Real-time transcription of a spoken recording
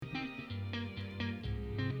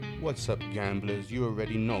What's up, gamblers? You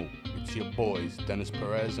already know. It's your boys, Dennis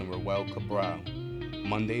Perez and Roel Cabral.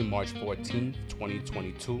 Monday, March 14th,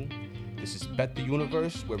 2022. This is Bet the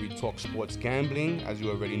Universe, where we talk sports gambling, as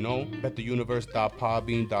you already know.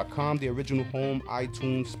 BetTheUniverse.podbean.com, the original home,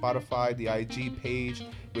 iTunes, Spotify, the IG page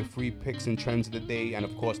with free picks and trends of the day, and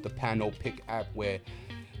of course the Pano Pick app where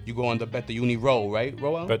you go on the Bet the Uni roll, right,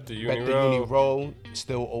 Roel? Bet the Uni Bet the Uni roll,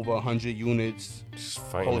 still over 100 units,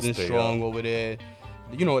 holding strong over there.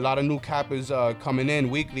 You know, a lot of new cappers coming in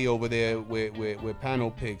weekly over there with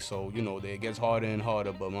panel picks. So, you know, it gets harder and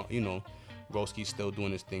harder. But, you know, Broski's still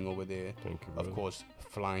doing his thing over there. Thank you, brother. Of course,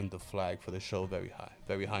 flying the flag for the show very high.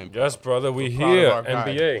 Very high. Yes, brother. We We're proud here, of our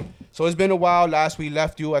guy. NBA. So it's been a while. Last we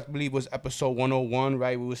left you, I believe, was episode 101,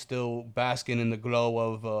 right? We were still basking in the glow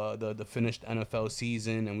of the finished NFL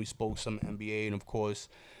season. And we spoke some NBA. And, of course,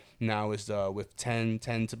 now it's with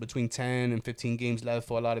between 10 and 15 games left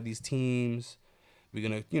for a lot of these teams. We're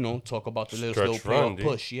going to, you know, talk about the little playoff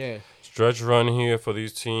push, yeah. Stretch run here for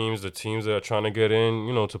these teams, the teams that are trying to get in,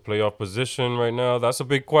 you know, to playoff position right now. That's a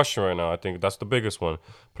big question right now. I think that's the biggest one.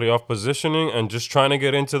 Playoff positioning and just trying to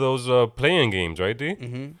get into those playing games, right, D?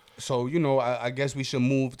 Mm-hmm. So, you know, I guess we should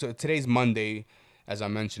move to today's Monday, as I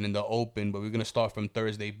mentioned, in the open, but we're going to start from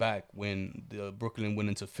Thursday back when the Brooklyn went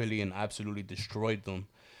into Philly and absolutely destroyed them.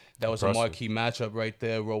 That was a marquee matchup right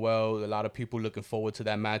there, Roel. A lot of people looking forward to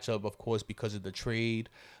that matchup, of course, because of the trade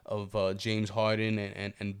of James Harden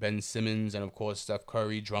and Ben Simmons, and, of course, Steph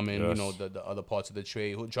Curry, Drummond, you know, the other parts of the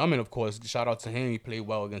trade. Drummond, of course, shout out to him. He played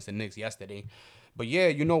well against the Knicks yesterday. But, yeah,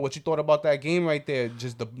 you know, what you thought about that game right there,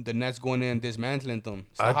 just the Nets going in and dismantling them.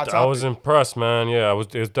 I was impressed, man. Yeah, it was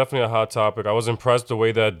definitely a hot topic. I was impressed the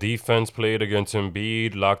way that defense played against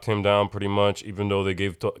Embiid, locked him down pretty much, even though they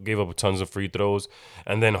gave up tons of free throws.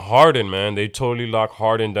 And then Harden, man, they totally locked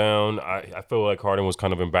Harden down. I feel like Harden was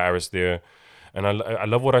kind of embarrassed there. And I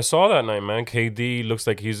love what I saw that night, man. KD looks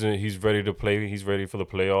like he's ready to play. He's ready for the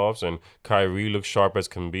playoffs. And Kyrie looks sharp as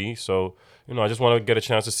can be. So, you know, I just want to get a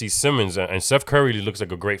chance to see Simmons. And Steph Curry looks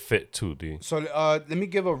like a great fit, too, D. So let me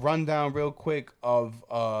give a rundown real quick of,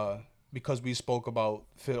 because we spoke about,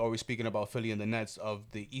 we're speaking about Philly and the Nets, of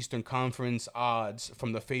the Eastern Conference odds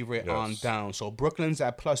from the favorite on down. So Brooklyn's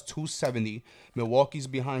at plus 270. Milwaukee's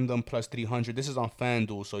behind them plus 300. This is on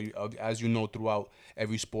FanDuel. So as you know, throughout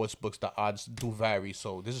every sports books, the odds do vary.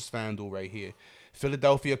 So this is FanDuel right here.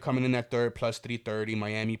 Philadelphia coming in at third plus 330.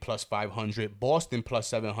 Miami plus 500. Boston plus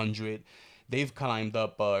 700. They've climbed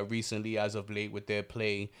up recently as of late with their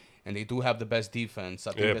play. And they do have the best defense.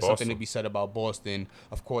 I think there's something to be said about Boston.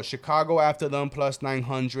 Of course, Chicago after them, plus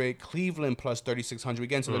 900. Cleveland, plus 3,600.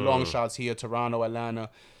 Again, to the long shots here. Toronto,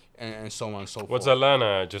 Atlanta, and so on and so forth. What's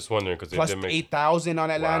Atlanta? Just wondering. Because plus 8,000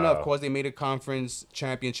 on Atlanta. Wow. Of course, they made a conference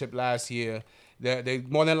championship last year. They're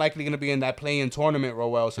more than likely going to be in that play-in tournament,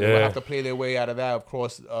 Roel. So they're going to have to play their way out of that. Of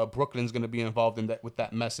course, Brooklyn's going to be involved in that with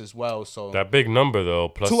that mess as well. So that big number, though.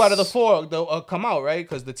 Plus 2 out of the 4 they'll come out, right?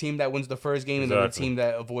 Because the team that wins the first game and then the team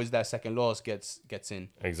that avoids that second loss gets in.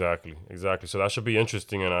 Exactly. So that should be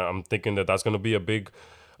interesting, and I'm thinking that's going to be a big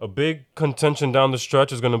contention down the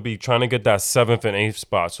stretch. Is going to be trying to get that 7th and 8th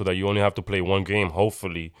spot so that you only have to play one game,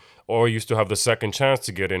 hopefully. Or you still have the second chance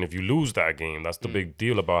to get in if you lose that game. That's the big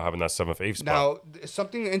deal about having that 7th, 8th spot. Now,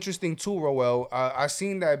 something interesting too, Roel. I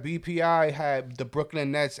seen that BPI had the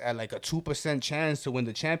Brooklyn Nets at like a 2% chance to win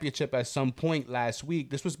the championship at some point last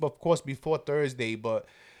week. This was, of course, before Thursday, but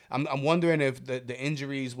I'm wondering if the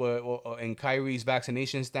injuries and Kyrie's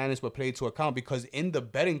vaccination status were played to account, because in the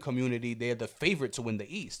betting community, they're the favorite to win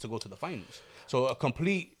the East, to go to the finals. So a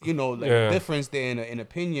complete, you know, difference there in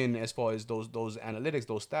opinion as far as those analytics,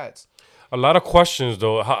 those stats. A lot of questions,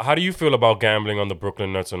 though. How do you feel about gambling on the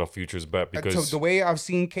Brooklyn Nets on a futures bet? Because so the way I've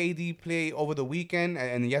seen KD play over the weekend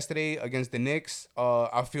and yesterday against the Knicks,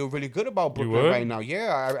 I feel really good about Brooklyn right now.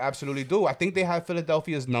 Yeah, I absolutely do. I think they have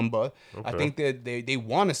Philadelphia's number. Okay. I think that they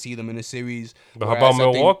want to see them in a series. But how about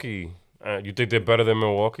Milwaukee? You think they're better than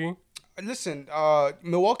Milwaukee? Listen,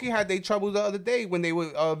 Milwaukee had their trouble the other day when they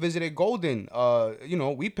visited Golden. You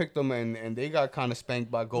know, we picked them and they got kind of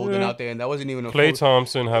spanked by Golden out there, and that wasn't even a Klay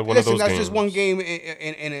Thompson had one of those games. That's just one game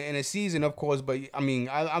in a season, of course. But I mean,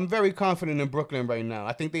 I'm very confident in Brooklyn right now.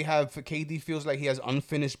 I think they have KD feels like he has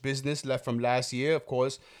unfinished business left from last year. Of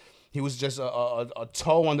course, he was just a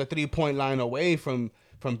toe on the 3-point line away from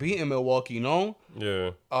from beating Milwaukee,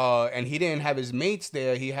 Yeah. And he didn't have his mates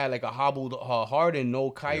there. He had like a hobbled Harden,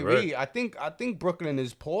 no Kyrie. Right. I think Brooklyn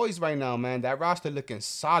is poised right now, man. That roster looking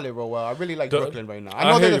solid, Roel. I really like Brooklyn right now. I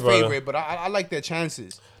know they're the favorite, but I like their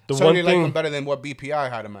chances. Certainly like them better than what BPI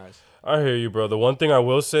had them as. I hear you, bro. The one thing I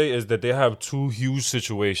will say is that they have two huge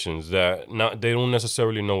situations that they don't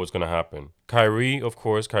necessarily know what's gonna happen. Kyrie, of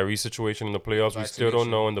course, Kyrie's situation in the playoffs, we still don't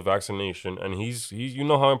know, in the vaccination, and he's you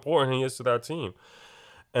know how important he is to that team.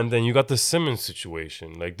 And then you got the Simmons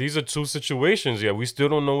situation. Like, these are two situations. Yeah, we still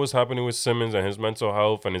don't know what's happening with Simmons and his mental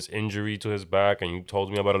health and his injury to his back. And you told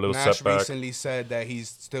me about a little setback. Nash recently said that he's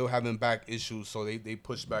still having back issues, so they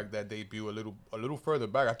pushed back that debut a little further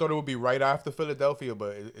back. I thought it would be right after Philadelphia,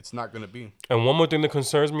 but it's not going to be. And one more thing that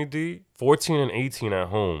concerns me, D, 14 and 18 at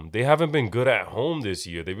home. They haven't been good at home this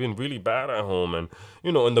year. They've been really bad at home. And,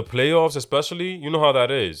 in the playoffs especially, you know how that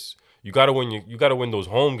is. You gotta win. You gotta win those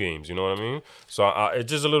home games. You know what I mean? So it's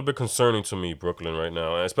just a little bit concerning to me, Brooklyn, right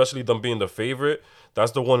now, and especially them being the favorite.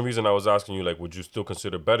 That's the one reason I was asking you, like, would you still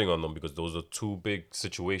consider betting on them, because those are two big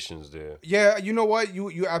situations there. Yeah, you know what?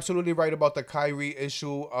 You're absolutely right about the Kyrie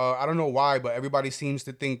issue. I don't know why, but everybody seems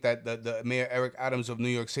to think that the Mayor Eric Adams of New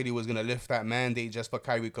York City was gonna lift that mandate just for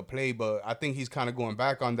Kyrie could play. But I think he's kind of going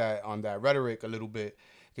back on that rhetoric a little bit.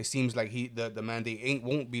 It seems like the mandate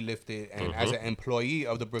won't be lifted, and as an employee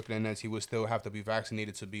of the Brooklyn Nets, he will still have to be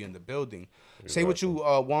vaccinated to be in the building. Exactly. Say what you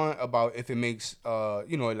want about if it makes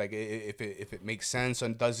like if it makes sense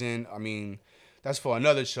and doesn't. I mean, that's for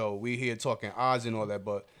another show. We here talking odds and all that,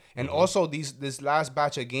 but. And also this last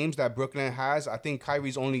batch of games that Brooklyn has, I think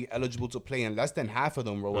Kyrie's only eligible to play in less than half of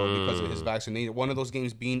them, because of his vaccination. One of those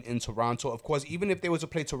games being in Toronto. Of course, even if they were to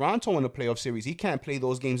play Toronto in the playoff series, he can't play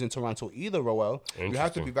those games in Toronto either, Roel. You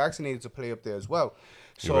have to be vaccinated to play up there as well.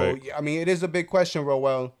 So, right. I mean, it is a big question,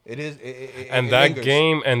 Roel. It is.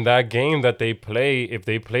 That game that they play, if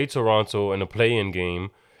they play Toronto in a play-in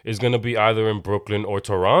game, is going to be either in Brooklyn or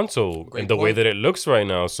Toronto in the way that it looks right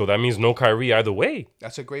now. So that means no Kyrie either way.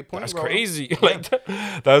 That's a great point. That's crazy. Yeah.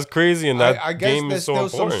 That's crazy. And that I guess game there's is so still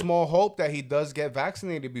important. Some small hope that he does get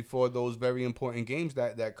vaccinated before those very important games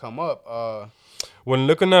that come up. When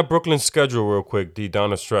looking at Brooklyn's schedule real quick, down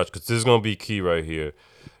the stretch, because this is going to be key right here.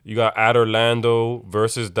 You got at Orlando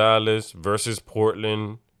versus Dallas versus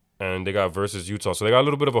Portland, and they got versus Utah. So they got a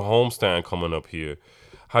little bit of a homestand coming up here.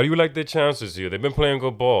 How do you like their chances here? They've been playing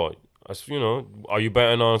good ball. Are you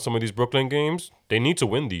betting on some of these Brooklyn games? They need to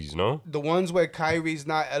win these, no? The ones where Kyrie's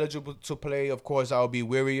not eligible to play, of course, I'll be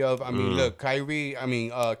weary of. I mean, look,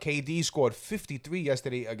 KD scored 53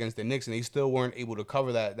 yesterday against the Knicks, and they still weren't able to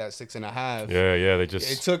cover that 6.5. Yeah,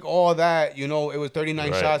 It took all that, it was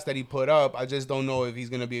 39 shots that he put up. I just don't know if he's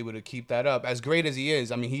going to be able to keep that up. As great as he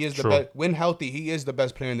is, I mean, he is the best. When healthy, he is the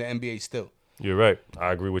best player in the NBA still. You're right.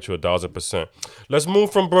 I agree with you 1,000%. Let's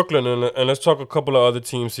move from Brooklyn and let's talk a couple of other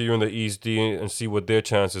teams here in the East, D, and see what their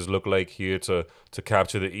chances look like here to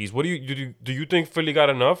capture the East. What do you think Philly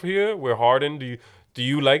got enough here? We're Harden. Do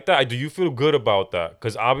you like that? Do you feel good about that?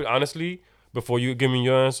 Because honestly, before you give me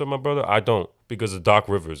your answer, my brother, I don't. Because of Doc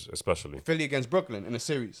Rivers, especially. Philly against Brooklyn in a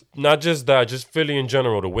series. Not just that, just Philly in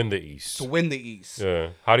general to win the East.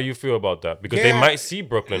 Yeah. How do you feel about that? Because they might see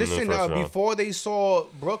Brooklyn in the first round. Before they saw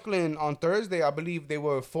Brooklyn on Thursday, I believe they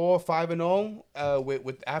were 4-5-0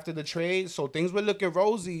 with after the trade. So things were looking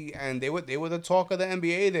rosy, and they were the talk of the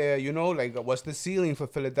NBA there. Like what's the ceiling for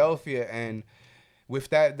Philadelphia? And with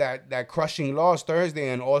that crushing loss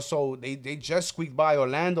Thursday, and also they just squeaked by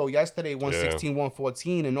Orlando yesterday,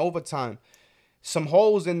 116-114 in overtime. Some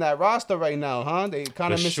holes in that roster right now, huh? They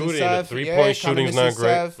kind of missing Seth. The 3-point shooting's not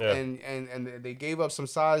great. And they gave up some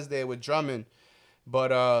size there with Drummond.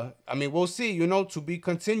 But, I mean, we'll see, to be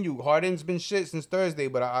continued. Harden's been shit since Thursday,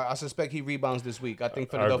 but I suspect he rebounds this week. I think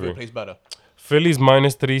Philadelphia plays better. Philly's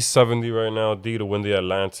minus 370 right now, D, to win the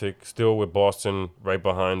Atlantic. Still with Boston right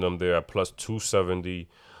behind them. They're at plus 270.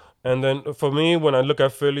 And then for me, when I look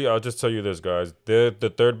at Philly, I'll just tell you this, guys. They're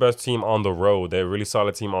the third best team on the road. They're a really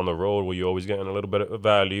solid team on the road where you're always getting a little bit of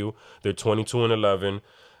value. They're 22-11.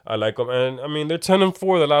 I like them. And, I mean, they're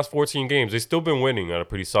 10-4 the last 14 games. They've still been winning at a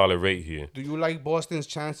pretty solid rate here. Do you like Boston's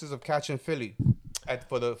chances of catching Philly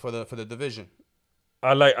for the division?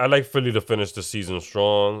 I like Philly to finish the season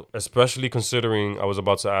strong, especially considering, I was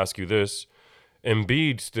about to ask you this,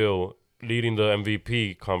 Embiid still leading the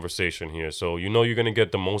MVP conversation here. So you're gonna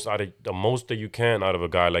get the most that you can out of a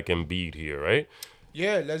guy like Embiid here, right?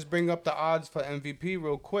 Yeah, let's bring up the odds for MVP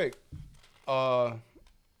real quick. I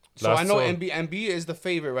know Embiid is the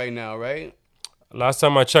favorite right now, right? Last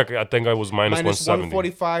time I checked, I think I was minus minus 170.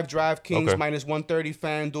 145 DraftKings, Okay. minus 130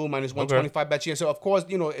 FanDuel, minus 125 BetGN. So of course,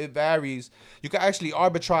 it varies. You can actually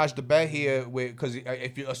arbitrage the bet here because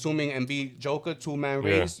if you're assuming Embiid Joker 2-man Yeah.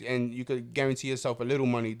 race, and you could guarantee yourself a little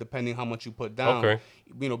money depending how much you put down. Okay.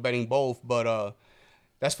 Betting both, but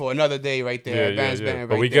that's for another day right there. Yeah, Advanced betting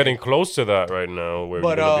But right we're there. getting close to that right now, where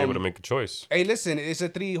But, you're gonna be able to make a choice. Hey, listen, it's a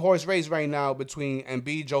 3-horse race right now between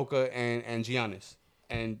Embiid, Joker, and Giannis.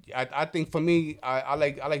 And I think for me, I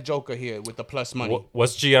like Joker here with the plus money.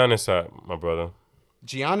 What's Giannis at, my brother?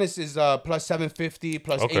 Giannis is plus 750,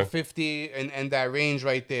 plus Okay. 850, and that range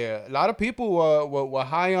right there. A lot of people were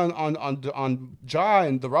high on Ja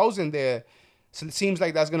and DeRozan there. So it seems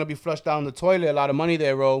like that's gonna be flushed down the toilet. A lot of money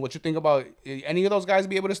there, Ro. What you think about any of those guys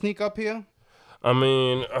be able to sneak up here? I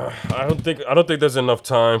mean, I don't think there's enough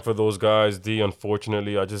time for those guys. D,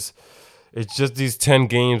 unfortunately, it's just these 10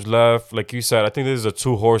 games left. Like you said, I think this is a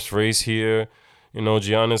 2-horse race here.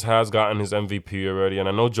 Giannis has gotten his MVP already, and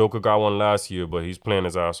I know Joker got one last year, but he's playing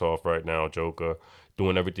his ass off right now. Joker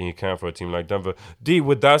doing everything he can for a team like Denver. D,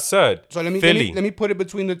 with that said, So let me put it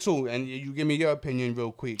between the two, and you give me your opinion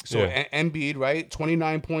real quick. So Yeah. Embiid, right,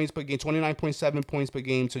 29 points per game, 29.7 points per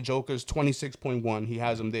game to Joker's 26.1. He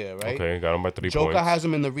has him there, right? Okay, got him by 3 Joker points. has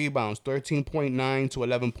him in the rebounds, 13.9 to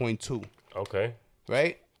 11.2, Okay,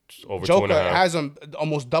 right? over Joker 2.5. has him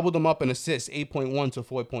almost doubled him up in assists, 8.1 to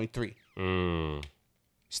 4.3.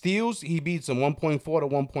 Steals, he beats him 1.4 to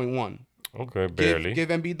 1.1. Okay, barely. Give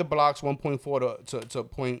Embiid the blocks 1.4 to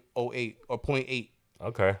 0.08 or 0.8.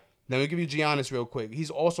 Okay, Then we give you Giannis real quick. He's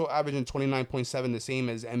also averaging 29.7, the same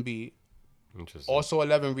as Embiid. interesting. Also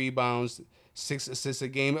 11 rebounds, 6 assists a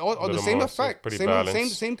game. Or the Little same more effect. assists, pretty Same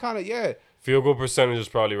balanced. kind of, yeah. Field goal percentage is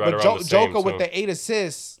probably right But around the same. Joker with too. the 8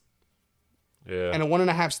 assists Yeah. and a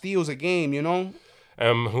 1.5 steals a game,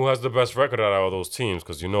 Who has the best record out of all those teams?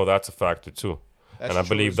 Because that's a factor too. That's and I true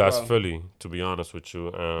believe as that's well. Philly, to be honest with you.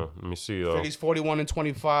 Let me see though. Philly's 41 and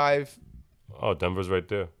 25. Oh, Denver's right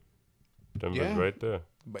there. Denver's Yeah. right there.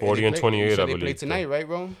 But 40 and 28, I they believe. play tonight, right,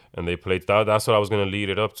 bro? And they played that's what I was gonna lead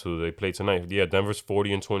it up to. They play tonight. Yeah, Denver's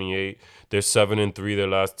 40 and 28. They're 7-3 their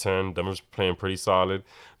last 10. Denver's playing pretty solid.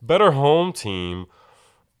 Better home team.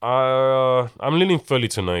 I'm leaning Philly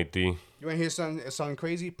tonight, D. You want to hear something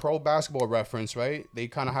crazy? Pro Basketball Reference, right? They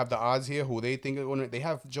kind of have the odds here. Who they think they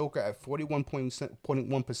have Joker at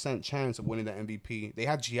 41.1% chance of winning the MVP. They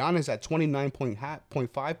have Giannis at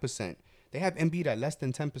 29.5%. They have Embiid at less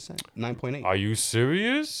than 10%, 9.8. Are you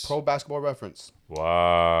serious? Pro Basketball Reference.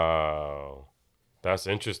 Wow. That's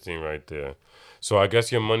interesting right there. So I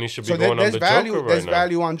guess your money should be So going on there's the value. Joker right There's now.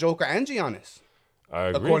 value on Joker and Giannis, I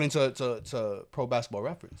agree. according to Pro Basketball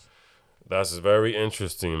Reference. That's very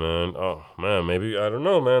interesting, man. Oh man, maybe I don't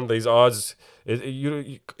know, man. These odds, do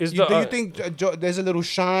you think there's a little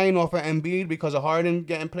shine off of Embiid because of Harden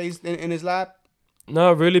getting placed in his lap?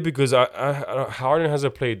 Not really, because Harden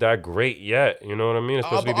hasn't played that great yet. You know what I mean?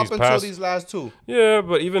 Especially Up these until past. these last two. Yeah,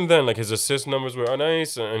 but even then, like his assist numbers were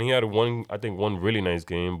nice, and he had one really nice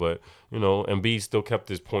game. But Embiid still kept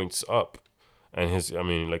his points up, and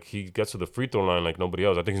he gets to the free throw line like nobody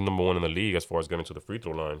else. I think he's number 1 in the league as far as getting to the free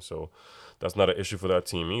throw line. So that's not an issue for that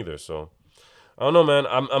team either. So I don't know, man.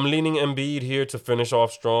 I'm leaning Embiid here to finish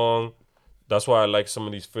off strong. That's why I like some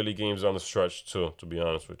of these Philly games on the stretch too, to be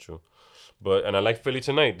honest with you. And I like Philly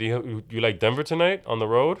tonight. Do you like Denver tonight on the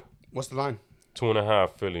road? What's the line?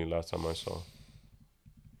 2.5 Philly last time I saw.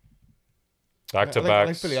 Back to I backs.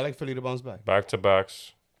 like Philly. I like Philly to bounce back. Back to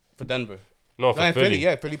backs. For Denver. No, for Philly.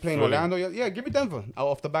 Yeah, Philly playing Philly. Orlando. Yeah, give me Denver.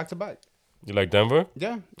 Off the back to back. You like Denver?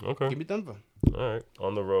 Yeah. Okay. Give me Denver. All right,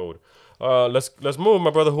 on the road. Let's move, my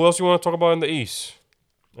brother. Who else you want to talk about in the East?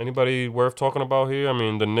 Anybody worth talking about here? I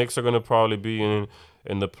mean, the Knicks are gonna probably be in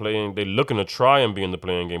the playing. They're looking to try and be in the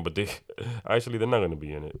playing game, but they're not gonna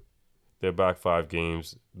be in it. They're back 5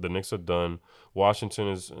 games. The Knicks are done. Washington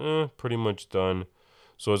is pretty much done.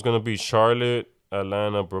 So it's gonna be Charlotte,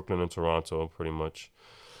 Atlanta, Brooklyn, and Toronto, pretty much.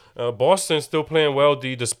 Boston still playing well,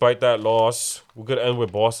 D, despite that loss. We could end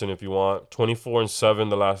with Boston if you want. 24-7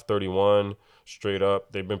 the last 31 straight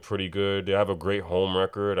up. They've been pretty good. They have a great home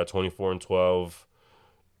record at 24-12.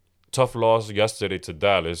 Tough loss yesterday to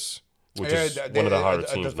Dallas, which is one of the harder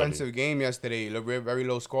teams. A defensive game yesterday. Very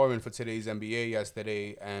low scoring for today's NBA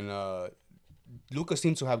yesterday, and Luka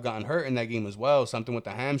seems to have gotten hurt in that game as well. Something with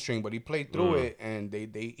the hamstring, but he played through it, and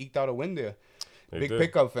they eked out a win there. Big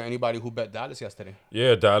pickup for anybody who bet Dallas yesterday.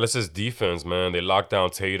 Yeah, Dallas's defense, man. They locked down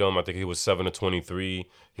Tatum. I think he was 7-23.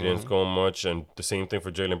 He didn't score much, and the same thing for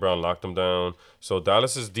Jaylen Brown. Locked him down. So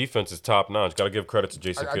Dallas's defense is top notch. Got to give credit to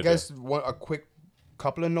Jason Kidd. I guess a quick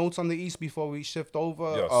couple of notes on the East before we shift over.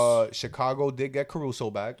 Yes. Chicago did get Caruso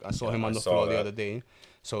back. I saw him on the floor the other day.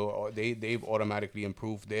 So they've automatically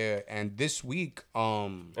improved there. And this week,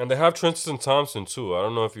 and they have Tristan Thompson too. I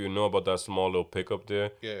don't know if you know about that small little pickup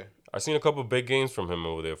there. Yeah. I seen a couple big games from him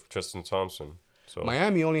over there for Tristan Thompson. So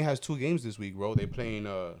Miami only has 2 games this week, bro. They're playing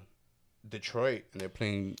Detroit and they're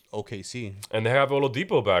playing OKC. And they have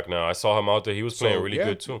Oladipo back now. I saw him out there. He was playing really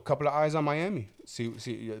good too. A couple of eyes on Miami. See,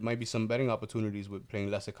 it might be some betting opportunities with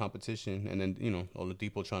playing lesser competition, and then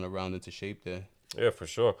Oladipo trying to round into shape there. Yeah, for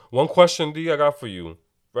sure. One question, D, I got for you.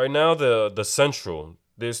 Right now, the Central,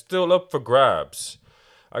 they're still up for grabs.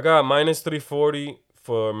 I got minus 340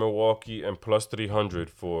 for Milwaukee and plus 300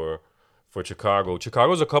 for Chicago.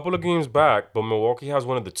 Chicago's a couple of games back, but Milwaukee has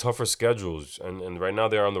one of the tougher schedules, and right now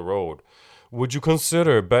they're on the road. Would you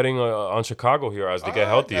consider betting on Chicago here as they get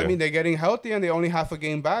healthier? I mean, they're getting healthy and they're only half a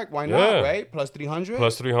game back. Why not, right? Plus 300?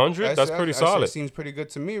 Plus 300? That's pretty solid. That seems pretty good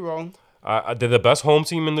to me, bro. They're the best home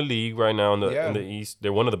team in the league right now in the East.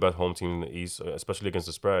 They're one of the best home teams in the East, especially against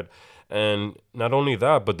the spread. And not only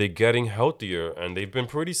that, but they're getting healthier, and they've been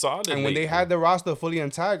pretty solid. And when they had the roster fully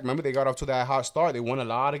intact, remember they got off to that hot start. They won a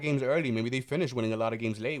lot of games early. Maybe they finished winning a lot of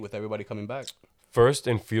games late with everybody coming back. First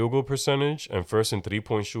in field goal percentage and first in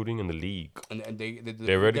 3-point shooting in the league. And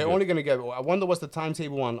they're only going to get... I wonder what's the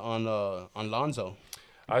timetable on Lonzo.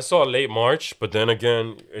 I saw late March, but then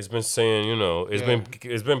again, it's been saying,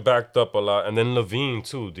 it's been backed up a lot. And then Levine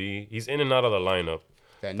too, D. He's in and out of the lineup.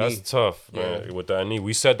 That's tough, man. With that knee,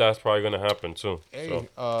 we said that's probably gonna happen too. Hey,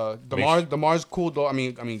 DeMar's cooled off. I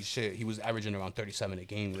mean, shit. He was averaging around 37 a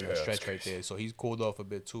game with that stretch right there, so he's cooled off a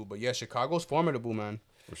bit too. But yeah, Chicago's formidable, man.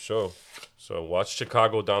 For sure. So watch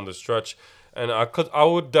Chicago down the stretch, and I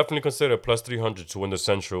would definitely consider plus 300 to win the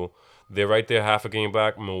Central. They're right there, half a game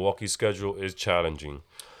back. Milwaukee's schedule is challenging.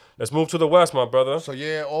 Let's move to the West, my brother. So,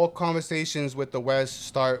 yeah, all conversations with the West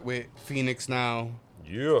start with Phoenix now.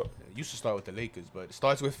 Yeah. It used to start with the Lakers, but it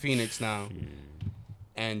starts with Phoenix now.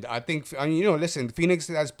 And I think, listen, Phoenix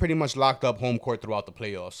has pretty much locked up home court throughout the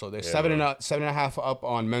playoffs. So they're 7.5 up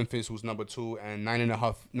on Memphis, who's number 2, and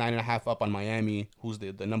 9.5 up on Miami, who's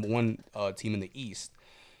the number 1 team in the East.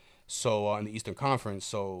 So in the Eastern Conference.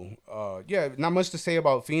 So not much to say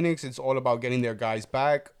about Phoenix. It's all about getting their guys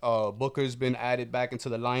back. Booker's been added back into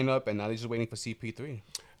the lineup, and now they're just waiting for CP3.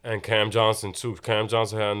 And Cam Johnson too. Cam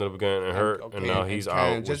Johnson had ended up getting hurt, and now he's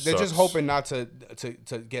out. They're just hoping not to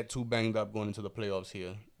get too banged up going into the playoffs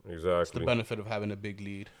here. Exactly. It's the benefit of having a big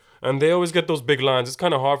lead. And they always get those big lines. It's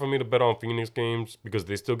kind of hard for me to bet on Phoenix games because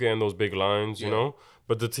they still getting those big lines, you know.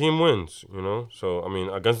 But the team wins, you know. So I mean,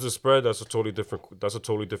 against the spread, that's a totally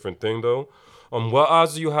different thing, though. What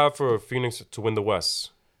odds do you have for Phoenix to win the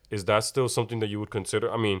West? Is that still something that you would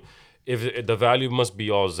consider? I mean, if the value must be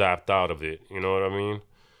all zapped out of it, you know what I mean?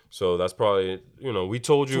 So that's probably, we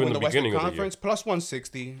told you in the beginning of the year. Plus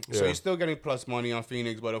 160. Yeah. So you're still getting plus money on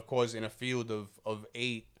Phoenix, but of course in a field of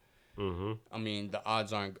 8. Mm-hmm. I mean, the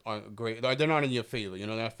odds aren't great. They're not in your favor. They're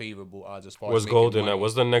not favorable odds as far as Golden at?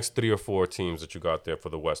 What's the next 3 or 4 teams that you got there for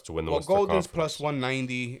the West to win the Western Golden's Conference? plus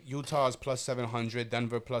 190. Utah's plus 700.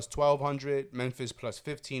 Denver plus 1,200. Memphis plus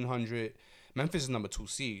 1,500. Memphis is number 2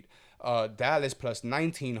 seed. Dallas plus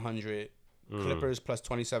 1,900. Clippers plus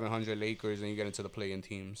 2,700. Lakers, and you get into the play-in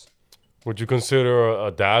teams. Would you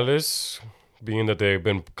consider Dallas, being that they've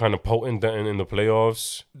been kind of potent in the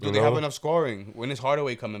playoffs? Do they have enough scoring? When is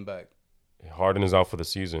Hardaway coming back? Harden is out for the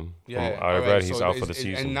season. Yeah, I read he's out for the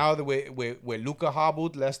season. And now where Luka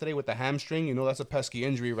hobbled yesterday with the hamstring, that's a pesky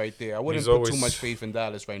injury right there. I wouldn't put too much faith in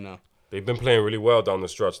Dallas right now. They've been playing really well down the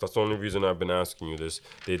stretch. That's the only reason I've been asking you this.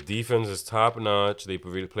 Their defense is top notch. They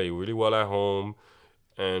really play really well at home,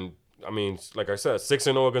 and I mean, like I said,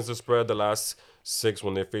 6-0 against the spread. The last 6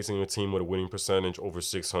 when they're facing a team with a winning percentage over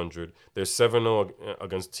 600. They're 7-0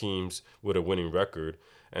 against teams with a winning record.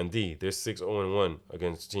 And they're 6-0-1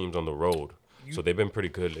 against teams on the road. So they've been pretty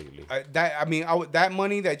good lately. That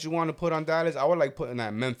money that you want to put on Dallas, I would like putting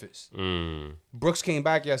that Memphis. Brooks came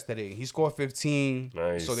back yesterday. He scored 15.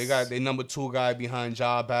 Nice. So they got their number 2 guy behind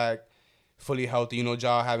Ja back. Fully healthy.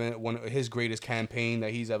 Ja having one of his greatest campaign that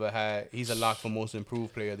he's ever had. He's a lock for most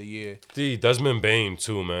improved player of the year. Desmond Bane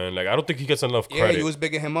too, man. Like, I don't think he gets enough credit. Yeah, you was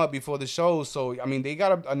bigging him up before the show. So I mean, they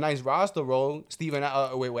got a nice roster roll. Steven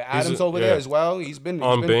with Adams over there as well. He's been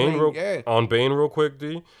on Bane real quick,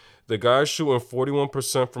 D. The guy's shooting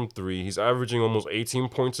 41% from 3. He's averaging almost 18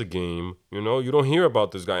 points a game. You don't hear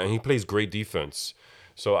about this guy, and he plays great defense.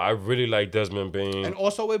 So I really like Desmond Bane, and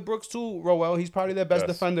also with Brooks too, Roel. He's probably their best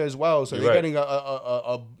defender as well. So they're getting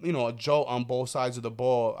a jolt on both sides of the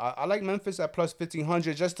ball. I like Memphis at plus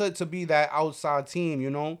 1,500 just to be that outside team.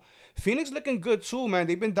 Phoenix looking good too, man.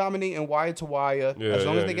 They've been dominating wire to wire. Yeah, As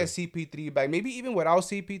long as they yeah. get CP3 back, maybe even without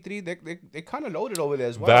CP3, they kind of loaded over there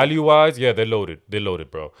as well. Value wise, yeah, they're loaded. They're loaded,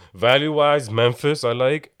 bro. Value wise, Memphis, I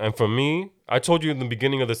like. And for me, I told you in the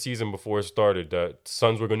beginning of the season before it started that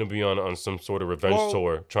Suns were going to be on some sort of revenge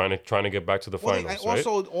tour, trying to get back to the finals. And right?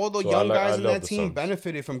 also, all the young guys in that team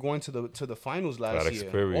benefited from going to the finals last year.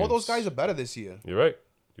 Experience. All those guys are better this year. You're right.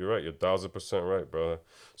 You're 1,000% right, brother.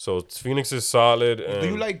 So Phoenix is solid. And do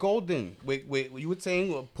you like Golden? Wait, you were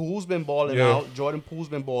saying Poole's been balling out. Jordan Poole's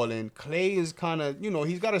been balling. Clay is kind of,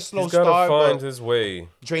 he's got a slow start. He's got to find his way.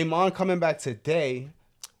 Draymond coming back today.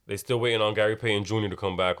 They still waiting on Gary Payton Jr. to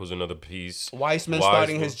come back, who's another piece. Wiseman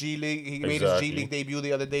starting his G League. He made his G League debut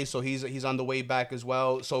the other day, so he's on the way back as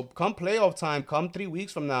well. So come playoff time, come 3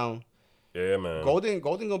 weeks from now. Yeah, man. Golden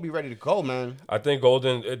gonna be ready to go, man. I think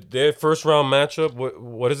Golden, their first round matchup.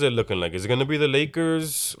 What is it looking like? Is it gonna be the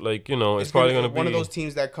Lakers? Like it's probably gonna be one of those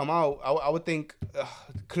teams that come out. I would think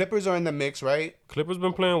Clippers are in the mix, right? Clippers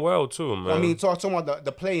been playing well too, man. I mean, talking about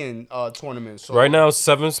the play-in tournament. So right now,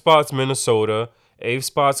 7 spots Minnesota, 8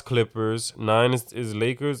 spots Clippers, 9 is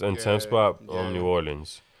Lakers, and 10 spot New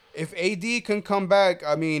Orleans. If AD can come back,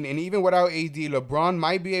 I mean, and even without AD, LeBron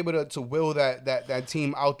might be able to will that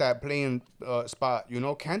team out that playing spot.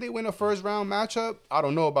 Can they win a first round matchup? I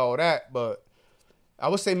don't know about that, but I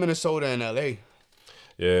would say Minnesota and LA.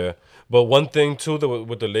 Yeah, but one thing too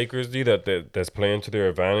with the Lakers, that's playing to their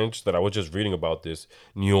advantage. That I was just reading about this.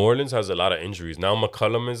 New Orleans has a lot of injuries now.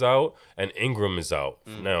 McCollum is out and Ingram is out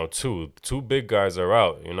now too. 2 big guys are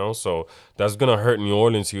out. So that's gonna hurt New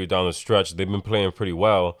Orleans here down the stretch. They've been playing pretty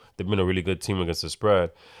well. They've been a really good team against the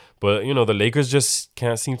spread. But the Lakers just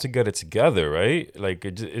can't seem to get it together, right? Like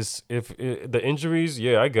the injuries,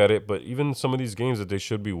 yeah, I get it. But even some of these games that they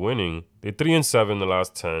should be winning, they're 3-7 the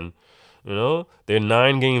last 10. They're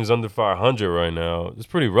 9 games under 500 right now. It's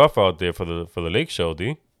pretty rough out there for the Lake Show,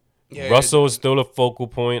 D. Yeah, Russell is still a focal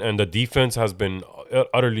point, and the defense has been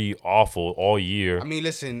utterly awful all year. I mean,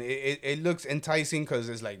 listen, it looks enticing because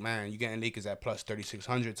it's like, man, you're getting Lakers at plus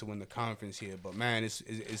 3,600 to win the conference here. But, man,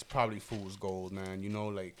 it's probably fool's gold, man.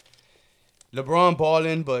 Like, LeBron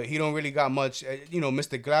balling, but he don't really got much.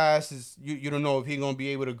 Mr. Glass, you don't know if he's going to be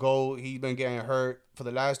able to go. He's been getting hurt for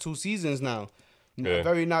the last 2 seasons now. Yeah.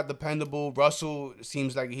 Very not dependable. Russell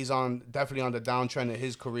seems like he's definitely on the downtrend of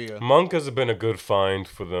his career. Monk has been a good find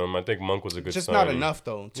for them. I think Monk was a good just signing. Not enough,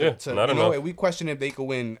 though. Not enough. We question if they could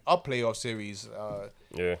win a playoff series.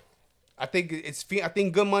 Yeah. I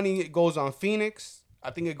think good money goes on Phoenix.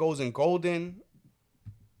 I think it goes in Golden.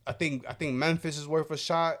 I think Memphis is worth a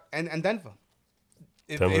shot. And Denver.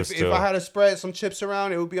 If I had to spread some chips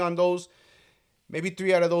around, it would be on those, maybe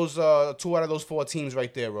 2 out of those 4 teams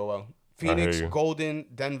right there, Roel. Phoenix, Golden,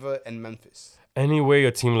 Denver, and Memphis. Anyway,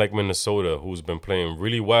 a team like Minnesota, who's been playing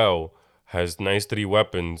really well, has nice 3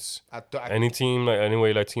 weapons. Any team like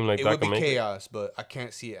that can make it. It would be chaos, but I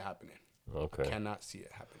can't see it happening. Okay. Cannot see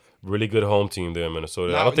it happening. Really good home team there in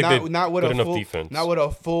Minnesota. I don't think they've good enough defense. Not with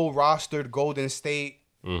a full rostered Golden State.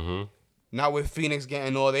 Mm-hmm. Not with Phoenix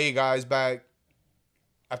getting all their guys back.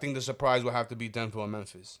 I think the surprise will have to be Denver or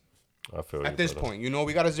Memphis. I feel at this point,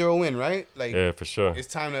 we got a 0 win, right? Like, yeah, for sure. It's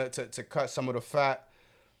time to cut some of the fat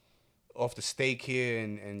off the steak here,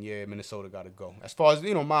 and Minnesota got to go. As far as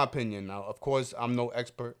my opinion. Now, of course, I'm no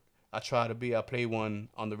expert. I try to be. I play one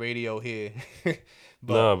on the radio here.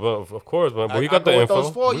 but of course, man. But you got the info.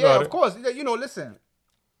 Those 4, of course. Listen.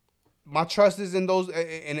 My trust is in those,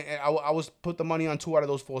 and I was put the money on 2 out of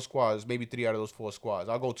those 4 squads, maybe 3 out of those 4 squads.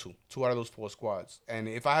 I'll go 2 out of those 4 squads, and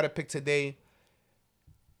if I had to pick today,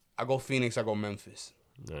 I go Phoenix. I go Memphis.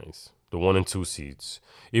 Nice. The 1 and 2 seeds.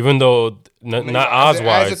 Even though not odds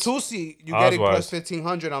wise. As a 2 seed, you get it plus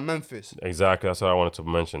 1,500 on Memphis. Exactly. That's what I wanted to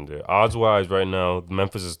mention there. Odds wise, right now,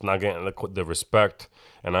 Memphis is not getting the respect.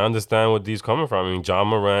 And I understand where these coming from. I mean, John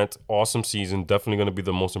Morant, awesome season. Definitely going to be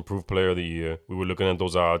the most improved player of the year. We were looking at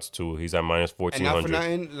those odds too. He's at minus 1,400. And not for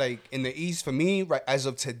nothing, like in the East for me, right as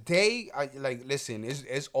of today, listen,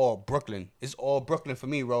 it's all Brooklyn. It's all Brooklyn for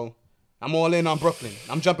me, bro. I'm all in on Brooklyn.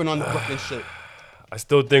 I'm jumping on the Brooklyn shit. I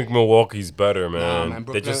still think Milwaukee's better, man. Nah, man,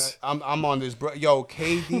 Brooklyn, I'm on this. Yo,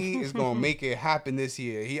 KD is gonna make it happen this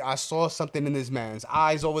year. I saw something in this man's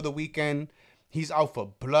eyes over the weekend. He's out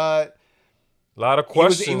for blood. A lot of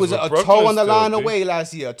questions. He was a toe on the line away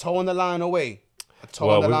last year. A toe on the line away.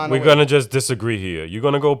 We're gonna just disagree here. You're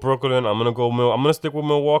gonna go Brooklyn. I'm gonna go. I'm gonna stick with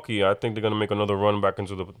Milwaukee. I think they're gonna make another run back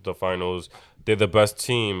into the finals. They're the best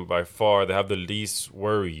team by far. They have the least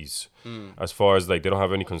worries as far as like they don't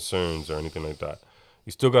have any concerns or anything like that.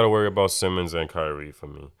 You still gotta worry about Simmons and Kyrie for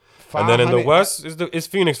me. And then in the West is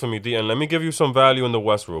Phoenix for me. D. And let me give you some value in the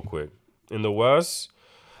West real quick. In the West,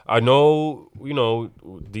 I know,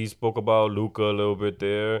 D spoke about Luka a little bit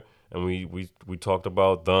there, and we talked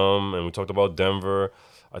about them, and we talked about Denver.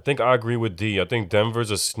 I think I agree with D. I think Denver's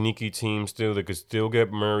a sneaky team still. They could still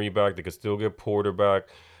get Murray back. They could still get Porter back,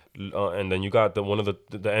 and then you got one of the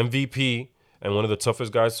MVP and one of the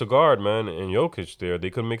toughest guys to guard, man, and Jokic there. They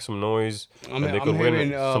could make some noise, and they could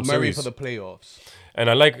win some Murray series for the playoffs. And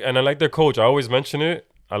I like their coach. I always mention it.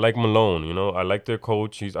 I like Malone. I like their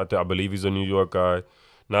coach. I believe he's a New York guy,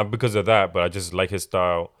 not because of that, but I just like his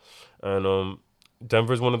style. And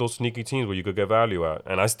Denver's one of those sneaky teams where you could get value at.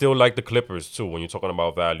 And I still like the Clippers too. When you're talking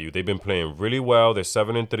about value, they've been playing really well. They're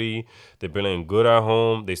 7-3. They're playing good at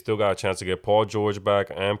home. They still got a chance to get Paul George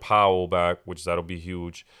back and Powell back, which that'll be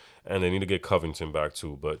huge. And they need to get Covington back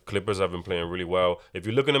too. But Clippers have been playing really well. If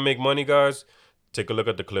you're looking to make money, guys, take a look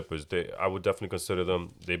at the Clippers. I would definitely consider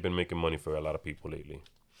them. They've been making money for a lot of people lately.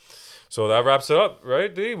 So that wraps it up,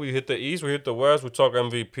 right, D? We hit the East, we hit the West, we talk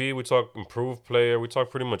MVP, we talk improved player, we talk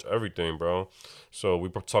pretty much everything, bro. So we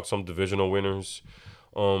talk some divisional winners.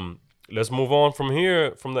 Let's move on from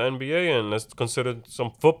here, from the NBA, and let's consider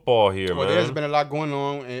some football here, man. There's been a lot going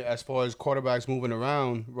on as far as quarterbacks moving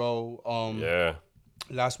around, bro. Yeah.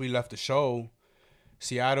 Last we left the show,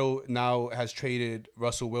 Seattle now has traded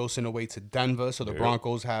Russell Wilson away to Denver, so the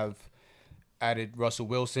Broncos have added Russell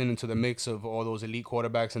Wilson into the mix of all those elite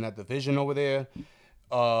quarterbacks in that division over there.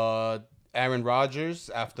 Aaron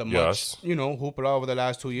Rodgers, after much, hoopla over the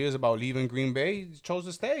last 2 years about leaving Green Bay, chose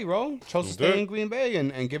to stay, bro. Chose to stay in Green Bay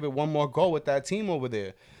and give it one more go with that team over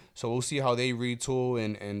there. So we'll see how they retool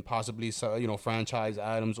and possibly, franchise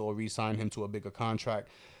Adams or re-sign him to a bigger contract.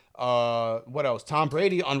 What else? Tom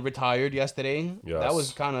Brady unretired yesterday. Yes. That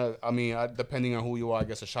was kind of, depending on who you are, I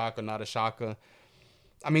guess a shocker, not a shocker.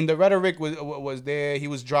 I mean, the rhetoric was there. He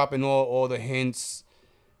was dropping all the hints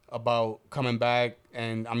about coming back.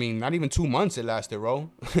 And, not even 2 months it lasted,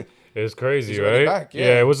 bro. It's crazy, right? Back.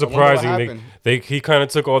 Yeah, it was surprising. He kind of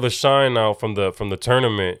took all the shine out from the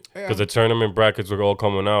tournament because the tournament brackets were all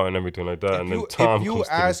coming out and everything like that. If you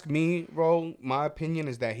ask me, bro, my opinion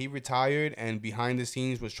is that he retired and behind the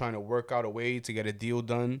scenes was trying to work out a way to get a deal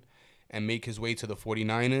done and make his way to the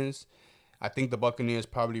 49ers. I think the Buccaneers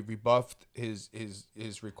probably rebuffed his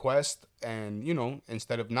request and,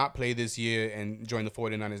 instead of not play this year and join the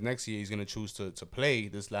 49ers next year, he's going to choose to play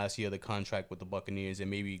this last year of the contract with the Buccaneers and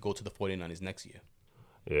maybe go to the 49ers next year.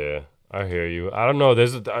 Yeah, I hear you. I don't know.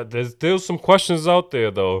 There's still some questions out there,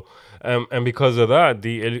 though. And because of that,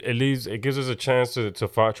 it gives us a chance to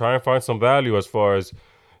try and find some value as far as,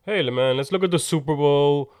 hey, man, let's look at the Super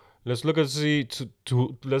Bowl. Let's look at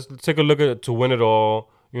let's take a look at to win it all.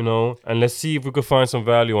 And let's see if we could find some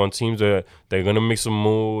value on teams that they're gonna make some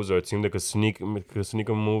moves, or a team that could sneak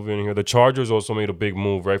a move in here. The Chargers also made a big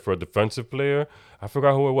move, right, for a defensive player. I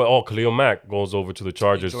forgot who it was. Oh, Khalil Mack goes over to the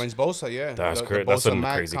Chargers. He joins Bosa, yeah. That's crazy. That's a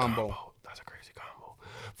crazy combo. That's a crazy combo.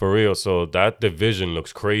 For real. So that division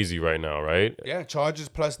looks crazy right now, right? Yeah, Chargers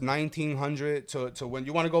plus 1,900 to win.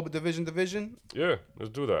 You want to go with division? Yeah,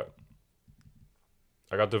 let's do that.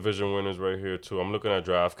 I got division winners right here too. I'm looking at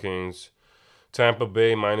DraftKings. Tampa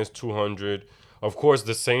Bay minus 200. Of course,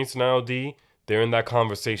 the Saints now, D, they're in that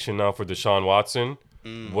conversation now for Deshaun Watson.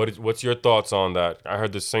 What's your thoughts on that? I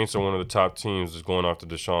heard the Saints are one of the top teams that's going after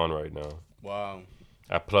Deshaun right now. Wow.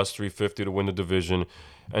 At plus 350 to win the division.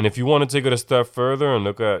 And if you want to take it a step further and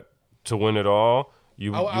look at to win it all,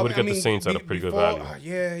 you would get the Saints at a pretty good value.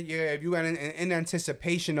 Yeah. If you got in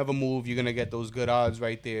anticipation of a move, you're going to get those good odds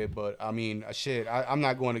right there. But, I'm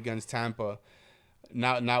not going against Tampa.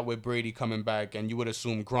 Not with Brady coming back, and you would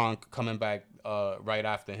assume Gronk coming back right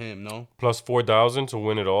after him, no? Plus 4,000 to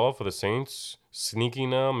win it all for the Saints. Sneaky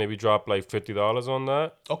now, maybe drop like $50 on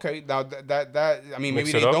that. Okay, now maybe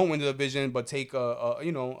they don't win the division, but take get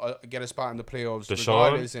a spot in the playoffs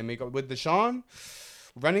regardless, and make up with Deshaun.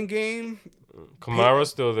 Running game. Kamara's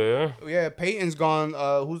still there. Yeah, Peyton's gone.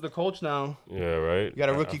 Who's the coach now? Yeah, right. You got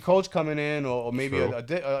a rookie coach coming in, or maybe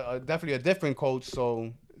definitely a different coach.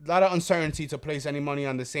 So. A lot of uncertainty to place any money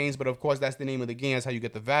on the Saints, but of course that's the name of the game. That's how you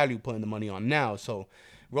get the value putting the money on now. So,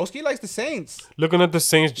 Roski likes the Saints. Looking at the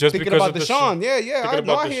Saints just thinking because about of Deshaun.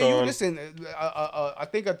 I hear you. Listen, I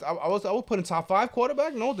think I would put in top 5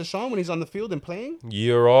 quarterback. No, Deshaun when he's on the field and playing.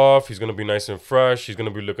 Year off, he's gonna be nice and fresh. He's gonna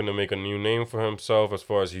be looking to make a new name for himself. As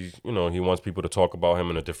far as he wants people to talk about him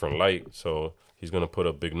in a different light. So he's gonna put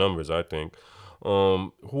up big numbers, I think.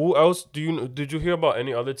 Who else did you hear about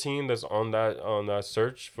any other team that's on that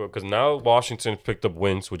search for? Because now Washington picked up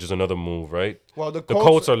Wentz, which is another move, right? Well, the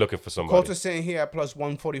Colts are looking for somebody. Colts are sitting here at plus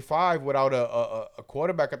 145 without a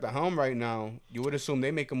quarterback at the helm right now. You would assume they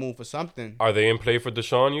make a move for something. Are they in play for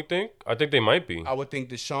Deshaun? You think? I think they might be. I would think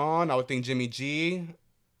Deshaun. I would think Jimmy G.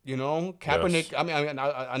 You know, Kaepernick.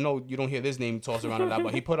 Yes. I know you don't hear this name tossed around a lot,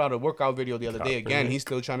 but he put out a workout video the other day. Again, he's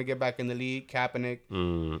still trying to get back in the league. Kaepernick.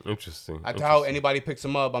 Interesting. I doubt anybody picks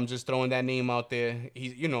him up. I'm just throwing that name out there.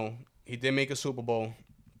 He did make a Super Bowl.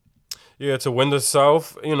 Yeah, to win the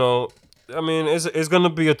South, it's gonna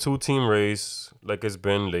be a 2-team race like it's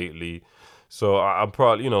been lately. So I'm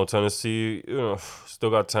probably, Tennessee, still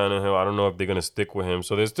got Tannehill. I don't know if they're gonna stick with him.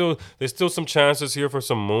 So there's still some chances here for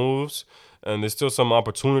some moves, and there's still some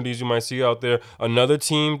opportunities you might see out there. Another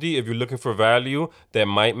team, D, if you're looking for value, that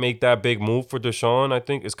might make that big move for Deshaun, I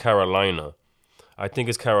think, is Carolina.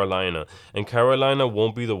 And Carolina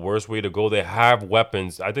won't be the worst way to go. They have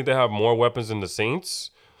weapons. I think they have more weapons than the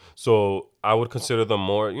Saints. So I would consider them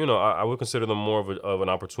more, I would consider them more of an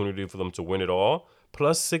opportunity for them to win it all.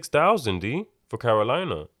 Plus 6,000, D, for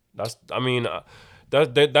Carolina.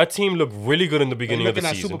 That team looked really good in the beginning of the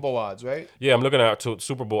season. You're looking at Super Bowl odds, right? Yeah, I'm looking at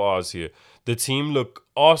Super Bowl odds here. The team looked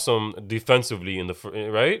awesome defensively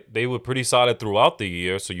right? They were pretty solid throughout the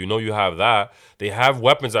year, so you have that. They have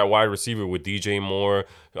weapons at wide receiver with DJ Moore,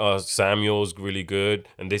 Samuel's really good,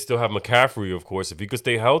 and they still have McCaffrey, of course. If he could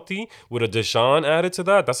stay healthy with a Deshaun added to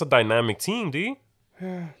that, that's a dynamic team, D.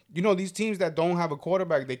 These teams that don't have a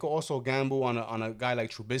quarterback, they could also gamble on a guy like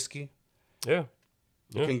Trubisky. Yeah.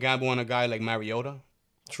 You can gamble on a guy like Mariota.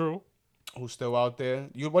 True. Who's still out there.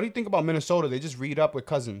 What do you think about Minnesota? They just read up with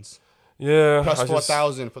Cousins. Yeah. Plus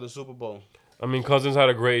 4,000 for the Super Bowl. Cousins had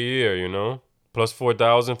a great year, Plus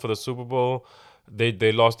 4,000 for the Super Bowl.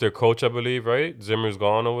 They lost their coach, I believe, right? Zimmer's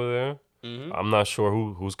gone over there. Mm-hmm. I'm not sure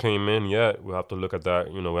who's came in yet. We'll have to look at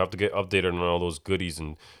that. We have to get updated on all those goodies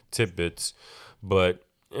and tidbits. But,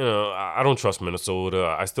 I don't trust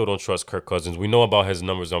Minnesota. I still don't trust Kirk Cousins. We know about his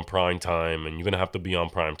numbers on prime time, and you're going to have to be on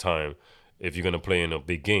prime time if you're going to play in a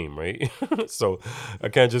big game, right? So I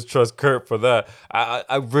can't just trust Kirk for that.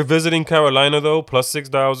 I revisiting Carolina, though, plus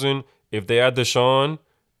 6,000. If they add Deshaun,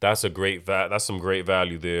 that's some great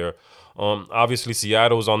value there. Obviously,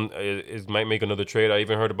 Seattle's it might make another trade. I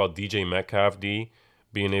even heard about DJ Metcalf,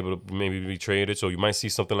 being able to maybe be traded. So you might see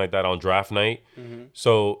something like that on draft night. Mm-hmm.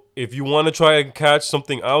 So if you want to try and catch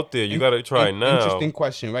something out there, you got to try now. Interesting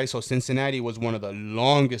question, right? So Cincinnati was one of the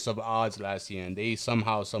longest of odds last year, and they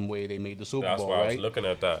somehow, some way, they made the Super Bowl, right? That's why I was looking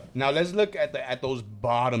at that. Now let's look at those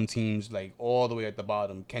bottom teams, like all the way at the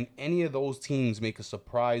bottom. Can any of those teams make a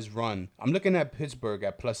surprise run? I'm looking at Pittsburgh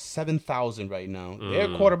at plus 7,000 right now.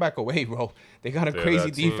 They're a quarterback away, bro. They got a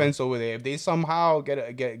crazy defense over there. If they somehow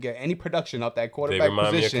get any production out that quarterback position. They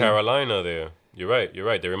remind me of Carolina there. You're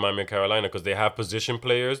right. They remind me of Carolina because they have position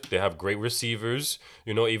players. They have great receivers.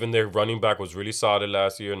 Even their running back was really solid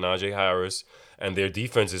last year, Najee Harris. And their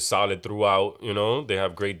defense is solid throughout. They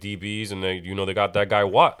have great DBs, and they got that guy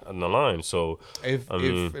Watt on the line. So if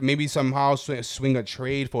maybe somehow swing a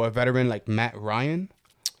trade for a veteran like Matt Ryan.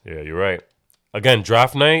 Yeah, you're right. Again,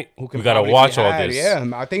 draft night, we got to watch all this. Yeah,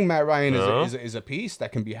 I think Matt Ryan is a piece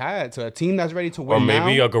that can be had to a team that's ready to win. Or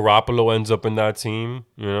maybe a Garoppolo ends up in that team,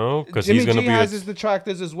 because he's going to be. Jimmy G has his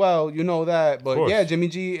detractors as well, you know that. But yeah, Jimmy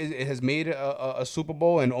G has made a Super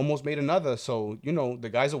Bowl and almost made another. So, the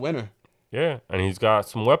guy's a winner. Yeah, and he's got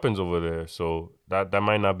some weapons over there. So that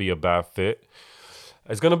might not be a bad fit.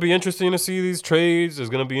 It's going to be interesting to see these trades. It's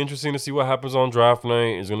going to be interesting to see what happens on draft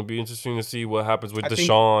night. It's going to be interesting to see what happens with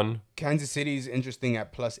Deshaun. Kansas City is interesting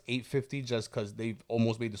at plus 850 just because they've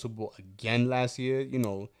almost made the Super Bowl again last year.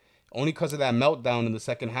 Only because of that meltdown in the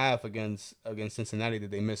second half against Cincinnati did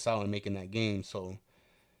they miss out on making that game. So,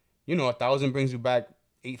 1,000 brings you back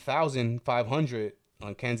 8,500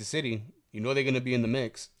 on Kansas City. They're going to be in the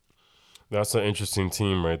mix. That's an interesting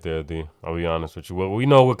team right there, D. I'll be honest with you. Well, we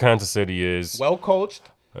know what Kansas City is. Well coached.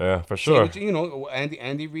 Yeah, for sure.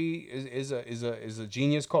 Andy Reid is a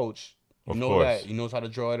genius coach. You know that. He knows how to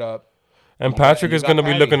draw it up. And Patrick is going to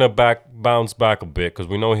be looking to bounce back a bit because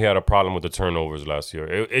we know he had a problem with the turnovers last year.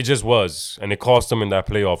 It just was, and it cost him in that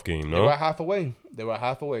playoff game. No, they were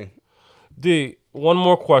half away. D, one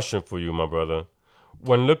more question for you, my brother.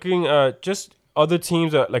 When looking at just other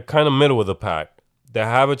teams that like kind of middle of the pack, that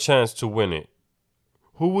have a chance to win it,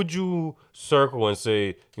 who would you circle and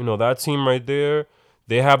say, that team right there,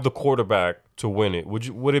 they have the quarterback to win it?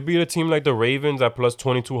 Would it be a team like the Ravens at plus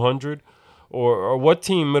 2,200? Or what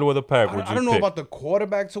team middle of the pack would you pick? I don't know about the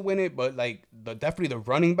quarterback to win it, but like definitely the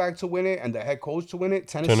running back to win it and the head coach to win it.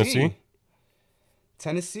 Tennessee,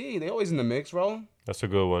 they always in the mix, bro. That's a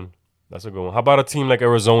good one. How about a team like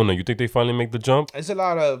Arizona? You think they finally make the jump? It's a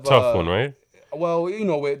lot of tough one, right? Well,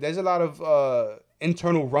 there's a lot of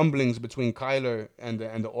internal rumblings between Kyler and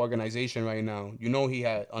the organization right now. He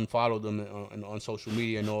had unfollowed them on social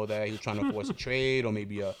media and all that. He was trying to force a trade or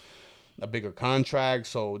maybe a bigger contract.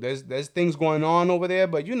 So there's things going on over there.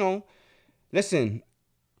 But listen,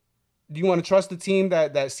 do you want to trust the team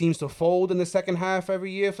that seems to fold in the second half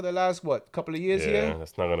every year for the last couple of years here? Yeah,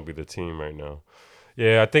 that's not gonna be the team right now.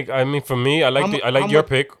 Yeah, I mean, for me, I like your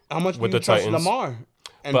pick. How much with do you the trust Titans. Lamar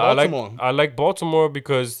and But Baltimore? I like Baltimore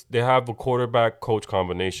because they have a quarterback coach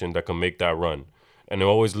combination that can make that run. And they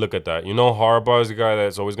always look at that. Harbaugh is the guy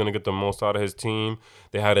that's always going to get the most out of his team.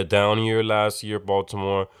 They had a down year last year,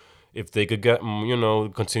 Baltimore. If they could get,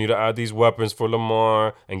 continue to add these weapons for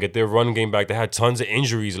Lamar and get their run game back. They had tons of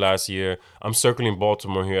injuries last year. I'm circling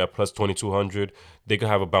Baltimore here at plus 2,200. They could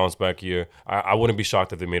have a bounce back year. I wouldn't be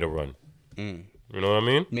shocked if they made a run. You know what I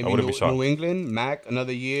mean? Maybe I wouldn't be shocked. New England, Mac,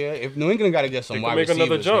 another year. If New England got to get some wide make receivers,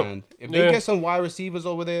 another jump. man. If they get some wide receivers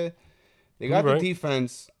over there, they got the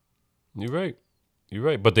defense. You're right.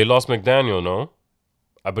 But they lost McDaniel, no?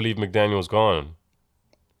 I believe McDaniel's gone.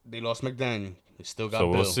 They lost McDaniel. They still got so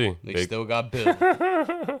Bill. We'll see. They still got Bill.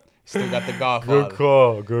 Still got the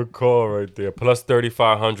Godfather. Good call right there. Plus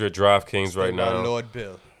 3,500 DraftKings right now. Lord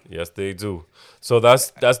Bill. Yes, they do. So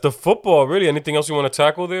that's the football, really. Anything else you want to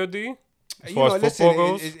tackle there, D? As far as football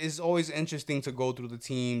goes? It's always interesting to go through the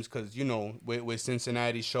teams because, with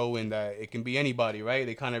Cincinnati showing that it can be anybody, right?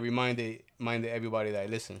 They kind of reminded everybody that,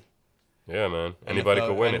 listen. Yeah, man. Anybody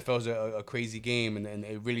could win it. NFL's a crazy game, and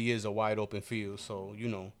it really is a wide open field. So,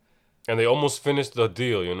 And they almost finished the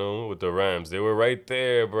deal, with the Rams. They were right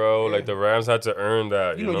there, bro. Yeah. Like, the Rams had to earn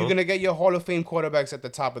that, you're going to get your Hall of Fame quarterbacks at the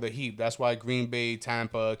top of the heap. That's why Green Bay,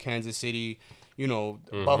 Tampa, Kansas City,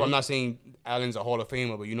 Buff, I'm not saying Allen's a Hall of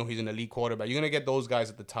Famer, but he's an elite quarterback. You're going to get those guys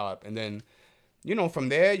at the top. And then, from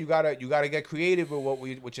there, you gotta get creative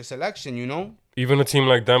with your selection, Even a team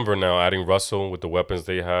like Denver now, adding Russell with the weapons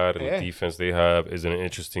they had and the defense they have is an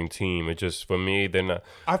interesting team. It just, for me, they're not.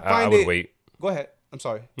 I would wait. Go ahead. I'm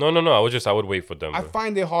sorry. No. I would wait for Denver. I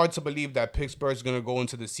find it hard to believe that Pittsburgh's going to go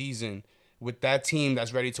into the season with that team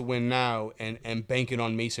that's ready to win now and banking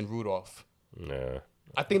on Mason Rudolph. Yeah.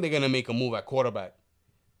 I think they're going to make a move at quarterback.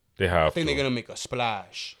 They have I think they're going to make a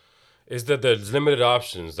splash. Is that there's limited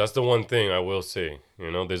options. That's the one thing I will say.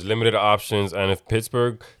 There's limited options. And if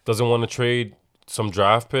Pittsburgh doesn't want to trade some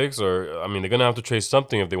draft picks, they're going to have to trade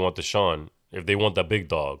something if they want Deshaun, if they want the big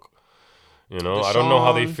dog. Deshaun, I don't know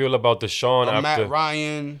how they feel about Deshaun after Matt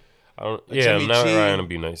Ryan. Matt Ryan would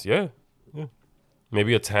be nice. Yeah.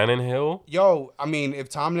 Maybe a Tannehill. Yo, if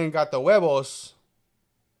Tomlin got the huevos,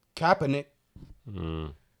 Kaepernick.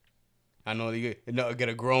 I know you get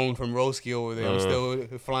a groan from Roski over there. I'm still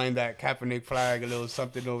flying that Kaepernick flag, a little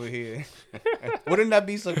something over here. Wouldn't that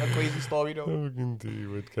be a crazy story, though?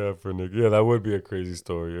 With Kaepernick. Yeah, that would be a crazy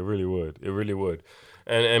story. It really would.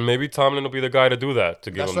 And maybe Tomlin will be the guy to do that,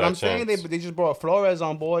 to give him that chance. That's what I'm saying. They just brought Flores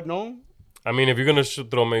on board, no? If you're going to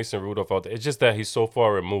throw Mason Rudolph out there, it's just that he's so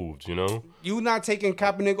far removed, You not taking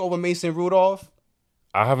Kaepernick over Mason Rudolph?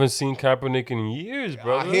 I haven't seen Kaepernick in years,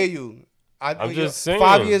 brother. I hear you. I'm just saying.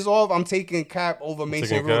 5 years off, I'm taking Cap over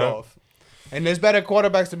Mason Rudolph. And there's better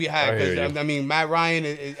quarterbacks to be had. Because, Matt Ryan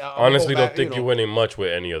is honestly, don't think you're winning much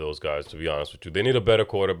with any of those guys, to be honest with you. They need a better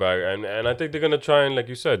quarterback. And I think they're going to try and, like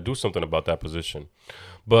you said, do something about that position.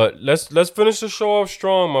 But let's finish the show off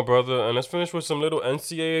strong, my brother. And let's finish with some little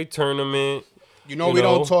NCAA tournament. We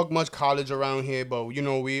don't talk much college around here, but,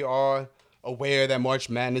 we are aware that March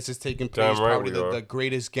Madness is taking place. Probably the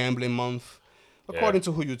greatest gambling month. According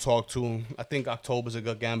to who you talk to, I think October's a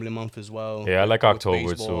good gambling month as well. Yeah, I like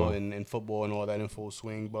October too. And football and all that in full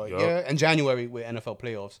swing. But and January with NFL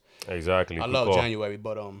playoffs. Exactly. I love January,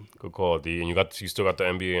 but good call, D. And you still got the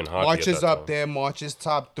NBA and hockey. March is up there. March is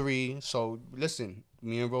top 3. So listen,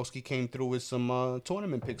 me and Roski came through with some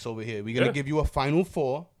tournament picks over here. We're gonna give you a Final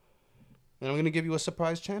Four, and I'm gonna give you a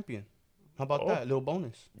surprise champion. How about that? A little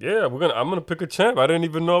bonus. Yeah, I'm gonna pick a champ. I didn't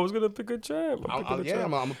even know I was gonna pick a champ. I'm gonna pick a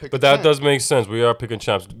champ. But that does make sense. We are picking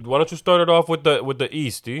champs. Why don't you start it off with the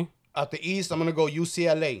East, D? At the East, I'm gonna go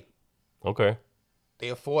UCLA. Okay.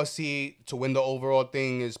 They're 4 seed to win the overall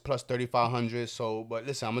thing is plus 3,500. So, but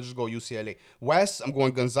listen, I'm gonna just go UCLA. West, I'm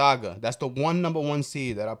going Gonzaga. That's the number 1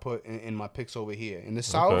 seed that I put in my picks over here. In the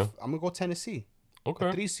South, I'm gonna go Tennessee. Okay.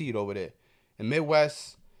 A 3 seed over there. In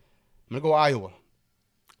Midwest, I'm gonna go Iowa.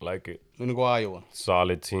 Like it. I'm gonna go Iowa.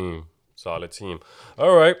 Solid team.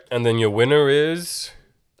 All right, and then your winner is.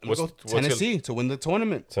 I'm gonna go Tennessee to win the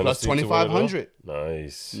tournament. Plus 2,500.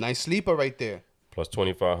 Nice sleeper right there. Plus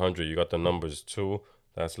 2,500. You got the numbers too.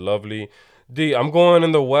 That's lovely. D, I'm going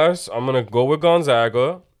in the West. I'm gonna go with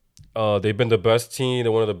Gonzaga. They've been the best team.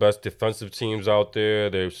 They're one of the best defensive teams out there.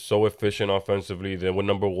 They're so efficient offensively. They were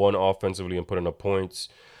number 1 offensively and putting up points.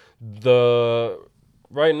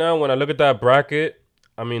 Right now, when I look at that bracket,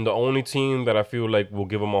 I mean, the only team that I feel like will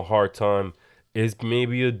give them a hard time is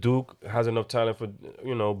maybe a Duke. Has enough talent for,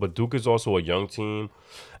 but Duke is also a young team.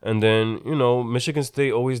 And then, Michigan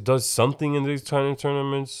State always does something in these tiny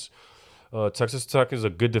tournaments. Texas Tech is a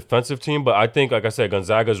good defensive team, but I think, like I said,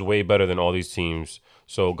 Gonzaga is way better than all these teams.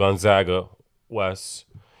 So Gonzaga, West.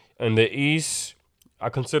 In the East, I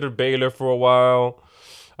considered Baylor for a while.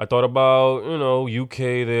 I thought about,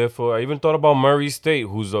 UK there for. I even thought about Murray State,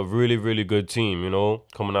 who's a really, really good team.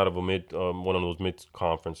 Coming out of one of those mid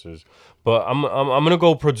conferences. But I'm gonna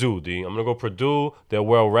go Purdue, D. I'm gonna go Purdue. They're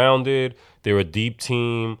well rounded. They're a deep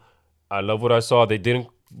team. I love what I saw. They didn't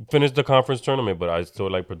finish the conference tournament, but I still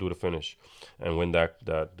like Purdue to finish and win that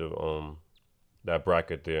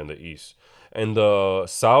bracket there in the East. And the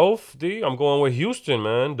South, D, I'm going with Houston,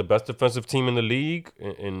 man. The best defensive team in the league.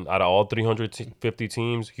 In out of all 350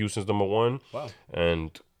 teams, Houston's number one. Wow.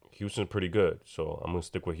 And Houston's pretty good. So I'm going to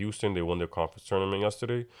stick with Houston. They won their conference tournament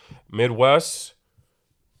yesterday. Midwest,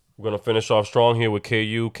 we're going to finish off strong here with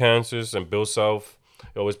KU, Kansas, and Bill Self.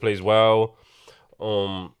 He always plays well.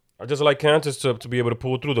 I just like Kansas to be able to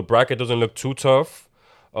pull through. The bracket doesn't look too tough.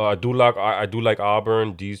 I do like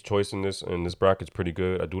Auburn. D's choice in this bracket's pretty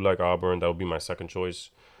good. I do like Auburn. That would be my second choice,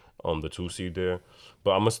 the 2 seed there.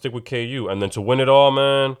 But I'm gonna stick with KU. And then to win it all,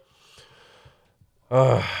 man,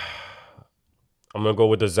 I'm gonna go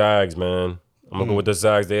with the Zags, man. I'm gonna go with the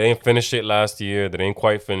Zags. They ain't finished it last year. They ain't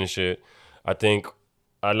quite finished it. I think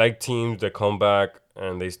I like teams that come back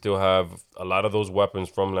and they still have a lot of those weapons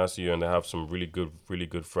from last year, and they have some really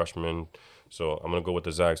good freshmen. So I'm gonna go with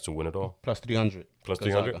the Zags to win it all. Plus 300. Plus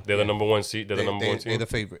 300. They're the number one seed. They're the number one team. They're the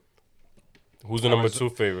favorite. Who's the number 2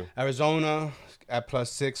 favorite? Arizona at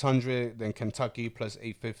plus 600. Then Kentucky plus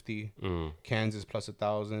 850. Mm. Kansas plus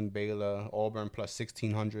 1,000. Baylor, Auburn plus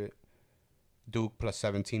 1,600. Duke plus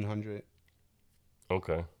 1,700.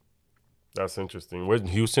 Okay, that's interesting. Where's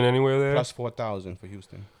Houston anywhere there? Plus 4,000 for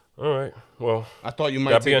Houston. All right. Well, I thought you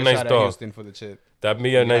might take a shot at Houston for the chip. That'd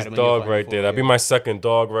be a nice dog right there. That'd be my second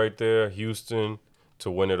dog right there. Houston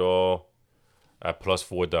to win it all at plus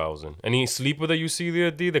 4,000. Any sleeper that you see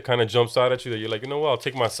there, D, that kind of jumps out at you that you're like, you know what,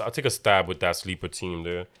 I'll take a stab with that sleeper team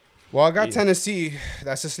there. Well, I got Tennessee.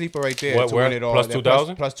 That's a sleeper right there What, to win it all. Plus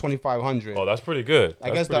 2,000? Plus 2,500. Oh, that's pretty good.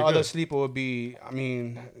 I guess the other sleeper would be,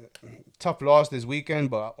 tough loss this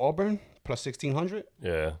weekend, but Auburn plus 1,600.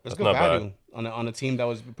 Yeah, that's good value on a team that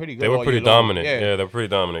was pretty good. They were pretty dominant. Yeah, they're pretty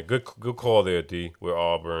dominant. Good call there, D, with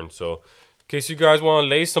Auburn. So, in case you guys want to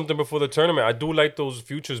lay something before the tournament, I do like those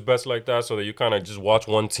futures bets like that, so that you kind of just watch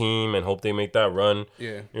one team and hope they make that run.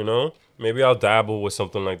 Yeah, maybe I'll dabble with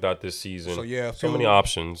something like that this season. So yeah, so many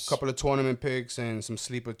options. Couple of tournament picks and some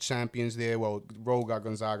sleeper champions there. Well, Roe got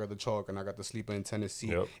Gonzaga, the chalk, and I got the sleeper in Tennessee.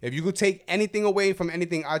 Yep. If you could take anything away from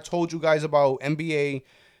anything I told you guys about NBA,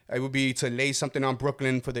 it would be to lay something on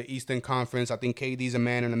Brooklyn for the Eastern Conference. I think KD's a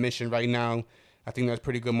man on a mission right now. I think that's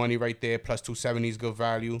pretty good money right there. Plus 270 is good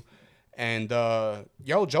value. And,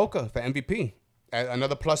 Joker for MVP.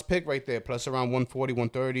 Another plus pick right there. Plus around 140,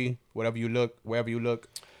 130, wherever you look.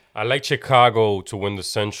 I like Chicago to win the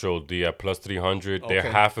Central, D, at plus 300. Okay.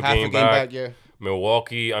 They're half a game back. Yeah.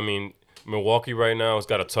 Milwaukee right now has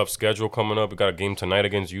got a tough schedule coming up. We got a game tonight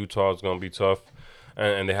against Utah. It's going to be tough.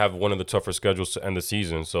 And they have one of the tougher schedules to end the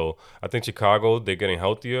season. So I think Chicago, they're getting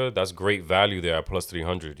healthier. That's great value there at plus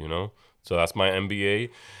 300, So that's my NBA.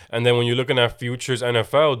 And then when you're looking at futures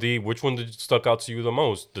NFL, D, which one stuck out to you the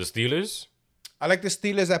most? The Steelers? I like the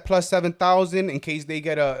Steelers at plus 7,000 in case they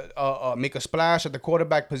get make a splash at the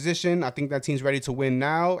quarterback position. I think that team's ready to win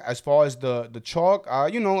now. As far as the chalk,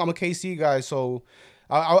 I'm a KC guy, so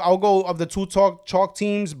I'll go of the two chalk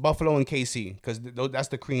teams, Buffalo and KC, because that's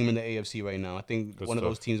the cream in the AFC right now. I think one of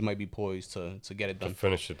those teams might be poised to get it done. To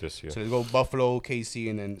finish it this year. So they go Buffalo, KC,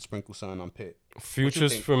 and then sprinkle sun on Pitt.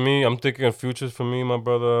 Futures for me, I'm thinking futures for me, my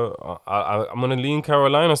brother. I'm going to lean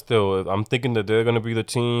Carolina still. I'm thinking that they're going to be the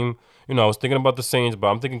team. I was thinking about the Saints, but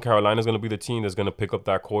I'm thinking Carolina's going to be the team that's going to pick up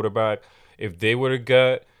that quarterback. If they were to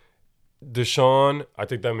get Deshaun, I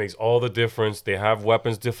think that makes all the difference. They have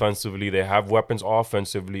weapons defensively. They have weapons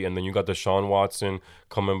offensively. And then you got Deshaun Watson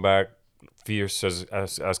coming back fierce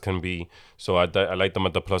as can be. So I like them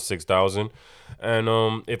at the plus 6,000.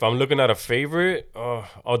 And if I'm looking at a favorite,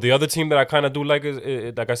 the other team that I kind of do like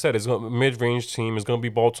is, like I said, is a mid-range team. Is going to be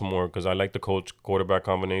Baltimore because I like the coach-quarterback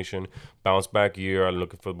combination. Bounce back year. I'm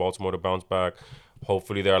looking for Baltimore to bounce back.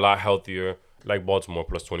 Hopefully they're a lot healthier. Like Baltimore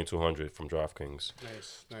plus 2,200 from DraftKings.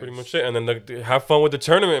 Nice. Pretty much it. And then have fun with the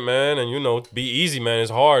tournament, man. And, be easy, man.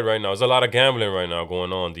 It's hard right now. There's a lot of gambling right now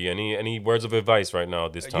going on. D, any words of advice right now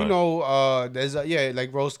at this time? There's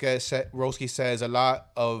like Roski says, a lot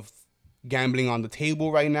of gambling on the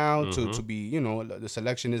table right now to be, you know, the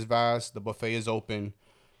selection is vast, the buffet is open.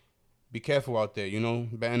 Be careful out there, you know.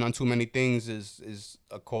 Betting on too many things is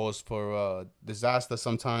a cause for disaster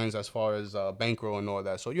sometimes, as far as bankroll and all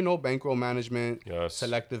that. So, you know, bankroll management,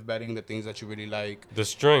 selective betting, the things that you really like. The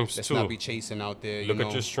strengths Let's too. not be chasing out there. Look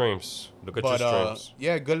at your strengths. Look at your strengths.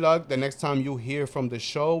 Yeah, good luck. The next time you hear from the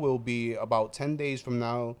show will be about 10 days from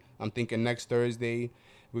now. I'm thinking next Thursday.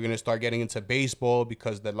 We're going to start getting into baseball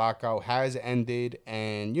because the lockout has ended,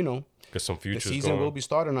 and, you know, get some futures the season going. will be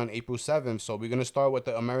starting on April 7th. So we're going to start with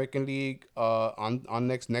the American League on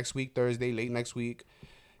next week, Thursday, late next week,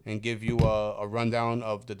 and give you a rundown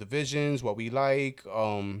of the divisions, what we like,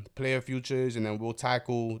 player futures, and then we'll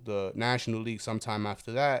tackle the National League sometime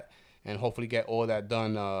after that, and hopefully get all that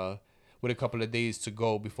done with a couple of days to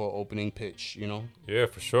go before opening pitch, you know? Yeah,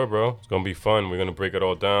 for sure, bro. It's going to be fun. We're going to break it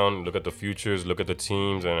all down, look at the futures, look at the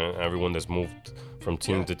teams, and everyone that's moved from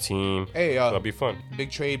team to team. Hey, so that'll be fun.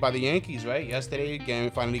 Big trade by the Yankees, right? Yesterday,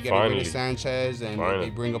 finally getting rid of Sanchez, and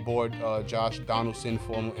they bring aboard Josh Donaldson,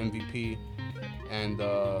 former MVP. And,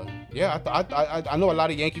 I know a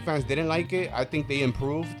lot of Yankee fans didn't like it. I think they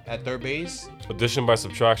improved at third base. Addition by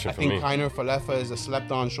subtraction for me. I think Kiner Falefa is a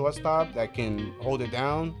slept-on shortstop that can hold it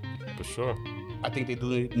down. For sure. I think they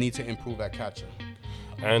do need to improve at catcher.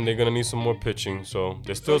 And they're going to need some more pitching. So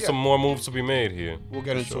there's still some more moves to be made here. We'll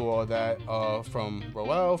get into all that from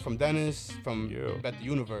Roel, from Dennis, from Bet the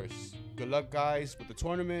Universe. Good luck, guys, with the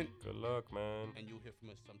tournament. Good luck, man. And you'll hear from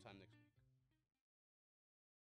us sometime next week.